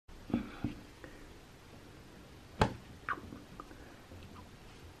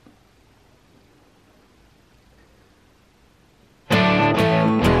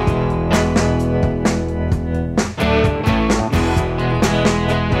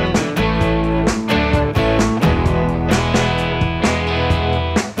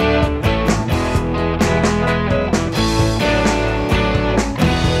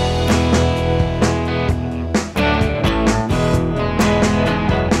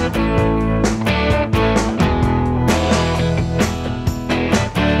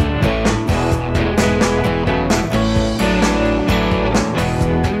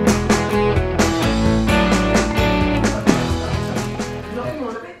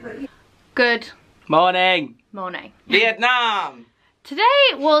Good morning. Morning. Vietnam. Today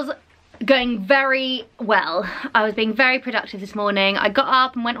was going very well. I was being very productive this morning. I got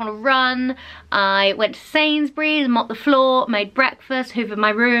up and went on a run. I went to Sainsbury's, mopped the floor, made breakfast, hoovered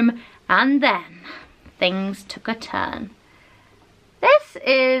my room, and then things took a turn. This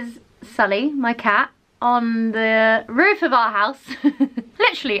is Sully, my cat, on the roof of our house,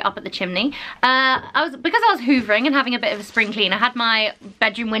 literally up at the chimney. Because I was hoovering and having a bit of a spring clean, I had my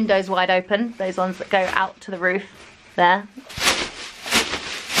bedroom windows wide open, those ones that go out to the roof there.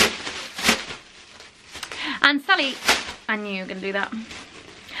 And Sally, I knew you were gonna do that.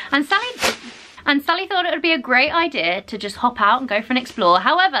 And Sally thought it would be a great idea to just hop out and go for an explore.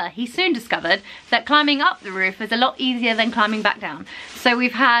 However, he soon discovered that climbing up the roof is a lot easier than climbing back down. So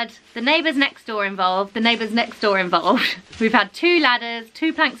we've had the neighbours next door involved, We've had 2 ladders,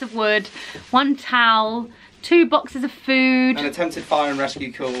 2 planks of wood, 1 towel, 2 boxes of food. An attempted fire and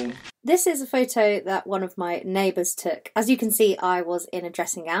rescue call. This is a photo that one of my neighbours took. As you can see, I was in a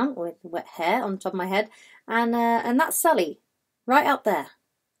dressing gown with wet hair on top of my head. And that's Sully, right up there.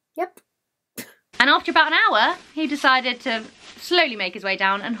 Yep. And after about an hour, he decided to slowly make his way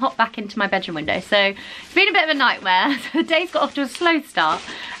down and hop back into my bedroom window. So it's been a bit of a nightmare. The day's got off to a slow start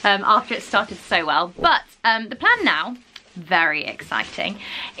after it started so well. But the plan now, very exciting,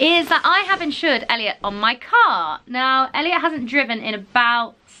 is that I have insured Elliot on my car. Now, Elliot hasn't driven in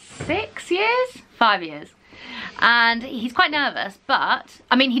about 6 years? 5 years. And he's quite nervous, but,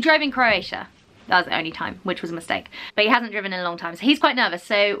 I mean, he drove in Croatia. That was the only time, which was a mistake. But he hasn't driven in a long time, so he's quite nervous.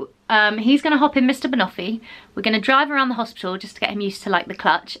 So he's going to hop in Mr. Banoffee. We're going to drive around the hospital just to get him used to like the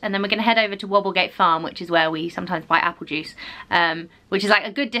clutch. And then we're going to head over to Wobblegate Farm, which is where we sometimes buy apple juice. Which is like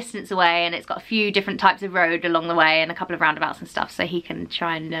a good distance away, and it's got a few different types of road along the way and a couple of roundabouts and stuff. So he can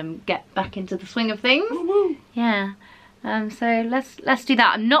try and get back into the swing of things. Woo-woo. Yeah. So let's do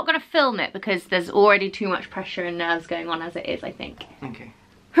that. I'm not going to film it because there's already too much pressure and nerves going on as it is, I think. Okay.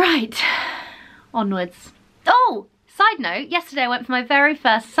 Right. Onwards. Oh, side note, yesterday I went for my very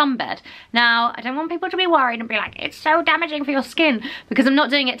first sunbed. Now, I don't want people to be worried and be like, it's so damaging for your skin, because I'm not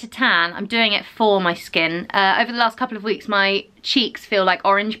doing it to tan, I'm doing it for my skin. Over the last couple of weeks, my cheeks feel like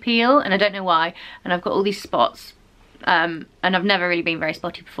orange peel, and I don't know why, and I've got all these spots. And I've never really been very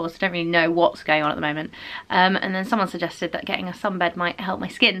spotty before, so I don't really know what's going on at the moment. And then someone suggested that getting a sunbed might help my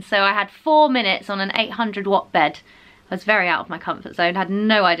skin. So I had 4 minutes on an 800 watt bed. I was very out of my comfort zone, had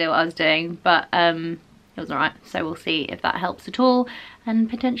no idea what I was doing, but it was alright. So we'll see if that helps at all, and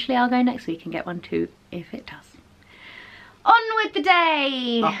potentially I'll go next week and get one too, if it does. On with the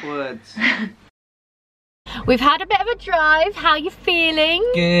day! Upwards. We've had a bit of a drive, how you feeling?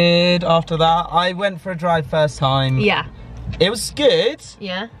 Good, after that. I went for a drive first time. Yeah. It was good.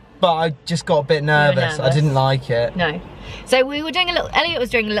 Yeah. But I just got a bit nervous. I didn't like it. No. So we were doing a little, Elliot was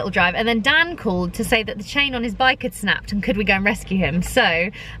doing a little drive, and then Dan called to say that the chain on his bike had snapped and could we go and rescue him.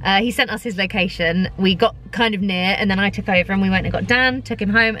 So he sent us his location. We got kind of near, and then I took over and we went and got Dan, took him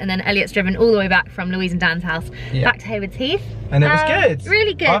home, and then Elliot's driven all the way back from Louise and Dan's house back to Haywards Heath. And it was good.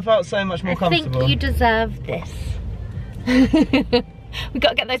 Really good. I felt so much more comfortable. I think you deserve this. We've got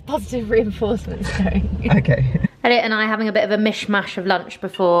to get those positive reinforcements going. Okay. Elliot and I are having a bit of a mishmash of lunch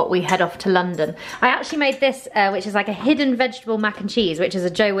before we head off to London. I actually made this, which is like a hidden vegetable mac and cheese, which is a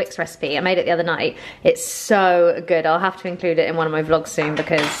Joe Wicks recipe. I made it the other night. It's so good. I'll have to include it in one of my vlogs soon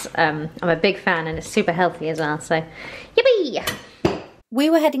because I'm a big fan and it's super healthy as well, so yippee! We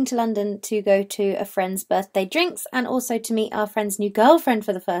were heading to London to go to a friend's birthday drinks and also to meet our friend's new girlfriend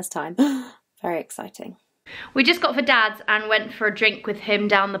for the first time. Very exciting. We just got for Dad's and went for a drink with him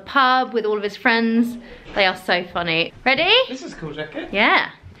down the pub with all of his friends. They are so funny. Ready? This is a cool jacket. Yeah.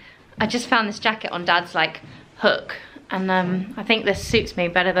 I just found this jacket on Dad's like hook, and I think this suits me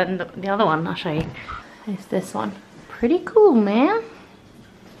better than the other one. I'll show you. It's this one. Pretty cool, man.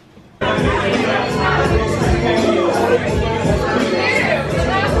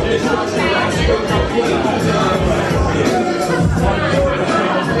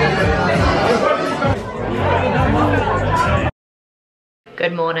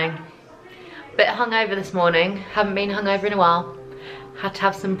 Good morning. Bit hungover this morning, haven't been hungover in a while. Had to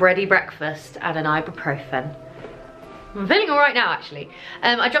have some bready breakfast and an ibuprofen. I'm feeling alright now actually.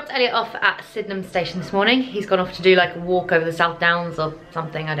 I dropped Elliot off at Sydenham station this morning. He's gone off to do like a walk over the South Downs or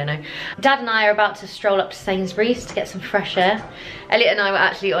something, I don't know. Dad and I are about to stroll up to Sainsbury's to get some fresh air. Elliot and I were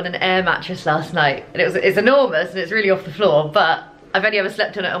actually on an air mattress last night, and it's enormous and it's really off the floor, but I've only ever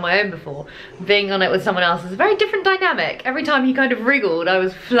slept on it on my own before. Being on it with someone else is a very different dynamic. Every time he kind of wriggled, I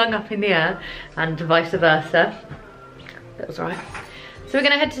was flung up in the air, and vice versa. It was alright. So we're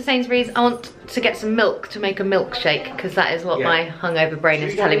gonna head to Sainsbury's. I want to get some milk to make a milkshake because that is what my hungover brain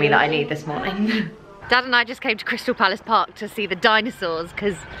is telling me that I need this morning. Dad and I just came to Crystal Palace Park to see the dinosaurs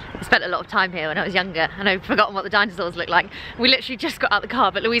because I spent a lot of time here when I was younger and I'd forgotten what the dinosaurs looked like. We literally just got out the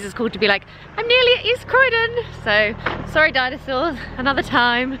car, but Louisa's called to be like, I'm nearly at East Croydon. So, sorry dinosaurs, another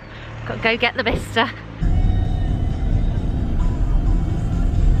time. Got to go get the vista.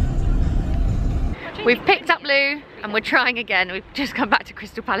 We've picked up Lou and we're trying again. We've just come back to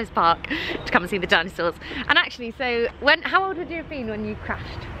Crystal Palace Park to come and see the dinosaurs. And actually, so how old would you have been when you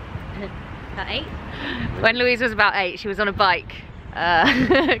crashed? About 8? When Louise was about 8, she was on a bike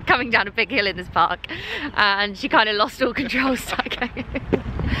coming down a big hill in this park and she kind of lost all control,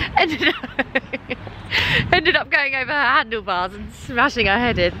 ended up going over her handlebars and smashing her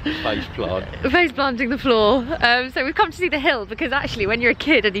head in. Face planting the floor. So we've come to see the hill because actually when you're a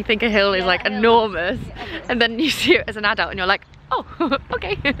kid and you think a hill is like enormous and then you see it as an adult and you're like, oh,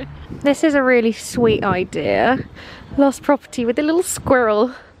 okay. This is a really sweet idea. Lost property with a little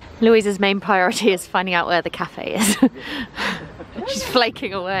squirrel. Louisa's main priority is finding out where the cafe is. She's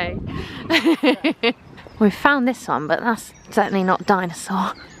flaking away. We found this one, but that's certainly not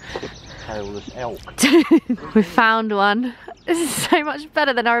dinosaur. We found one. This is so much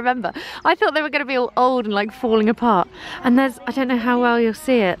better than I remember. I thought they were going to be all old and like falling apart. And there's, I don't know how well you'll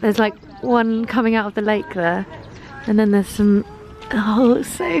see it, there's like one coming out of the lake there. And then there's some, oh, it's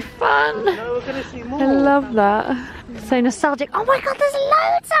so fun. No, we're gonna see more. I love that. So nostalgic. Oh my god, there's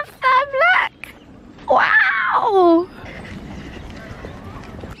loads of them, look! Wow!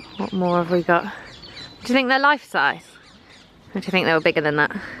 What more have we got? Do you think they're life size? Or do you think they were bigger than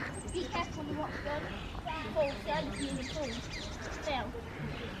that?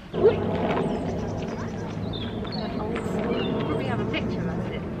 We have a picture of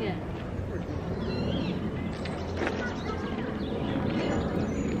it. Yeah.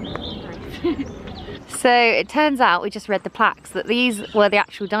 So it turns out, we just read the plaques, that these were the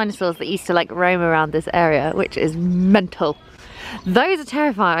actual dinosaurs that used to like roam around this area, which is mental. Those are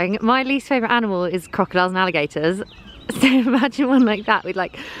terrifying. My least favourite animal is crocodiles and alligators. So imagine one like that with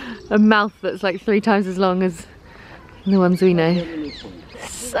like a mouth that's like 3 times as long as the ones we know.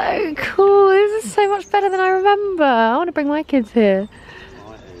 So cool, this is so much better than I remember. I want to bring my kids here.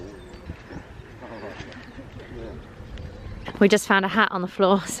 We just found a hat on the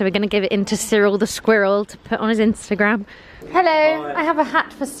floor, so we're going to give it in to Cyril the squirrel to put on his Instagram. Hello, I have a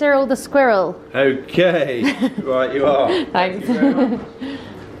hat for Cyril the squirrel. Okay, right you are. Thanks.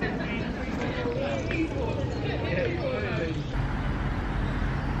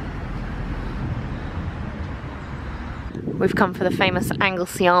 We've come for the famous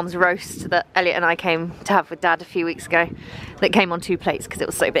Anglesey Arms roast that Elliot and I came to have with Dad a few weeks ago. That came on 2 plates because it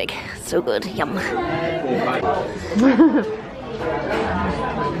was so big. So good, yum.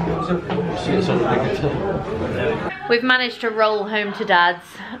 We've managed to roll home to Dad's.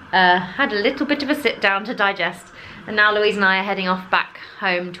 Had a little bit of a sit down to digest. And now Louise and I are heading off back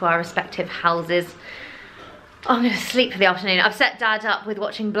home to our respective houses. I'm going to sleep for the afternoon. I've set Dad up with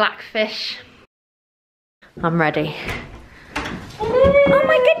watching Blackfish. I'm ready. Oh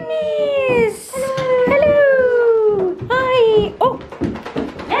my goodness! Hello! Hi! Oh!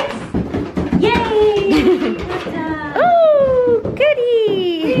 Yes! Yay! Oh,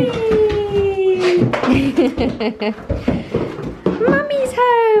 goody! Mummy's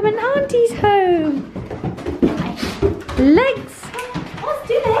home and Auntie's home. Legs! Let's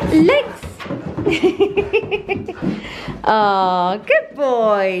do legs! Legs! Oh, good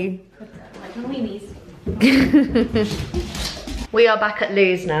boy! Like weenies. We are back at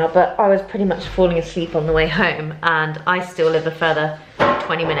Lou's now, but I was pretty much falling asleep on the way home and I still live a further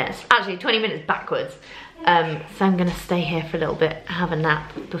 20 minutes. Actually, 20 minutes backwards. So I'm gonna stay here for a little bit, have a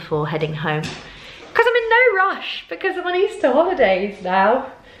nap before heading home. Because I'm in no rush, because I'm on Easter holidays now.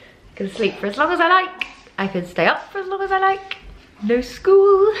 I can sleep for as long as I like. I can stay up for as long as I like. No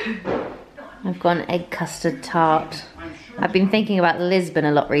school. I've got an egg custard tart. I've been thinking about Lisbon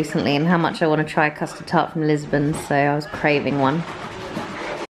a lot recently and how much I want to try a custard tart from Lisbon, so I was craving one.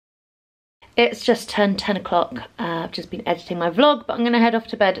 It's just turned 10 o'clock. I've just been editing my vlog, but I'm going to head off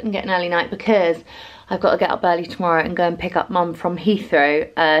to bed and get an early night because I've got to get up early tomorrow and go and pick up Mum from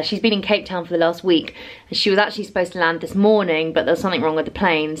Heathrow. She's been in Cape Town for the last week and she was actually supposed to land this morning, but there was something wrong with the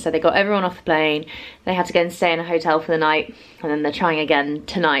plane, so they got everyone off the plane. They had to go and stay in a hotel for the night and then they're trying again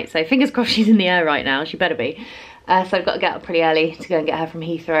tonight, so fingers crossed she's in the air right now. She better be. So I've got to get up pretty early to go and get her from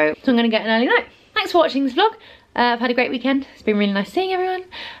Heathrow. So I'm going to get an early night. Thanks for watching this vlog. I've had a great weekend. It's been really nice seeing everyone.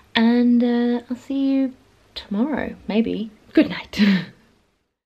 And I'll see you tomorrow, maybe. Good night.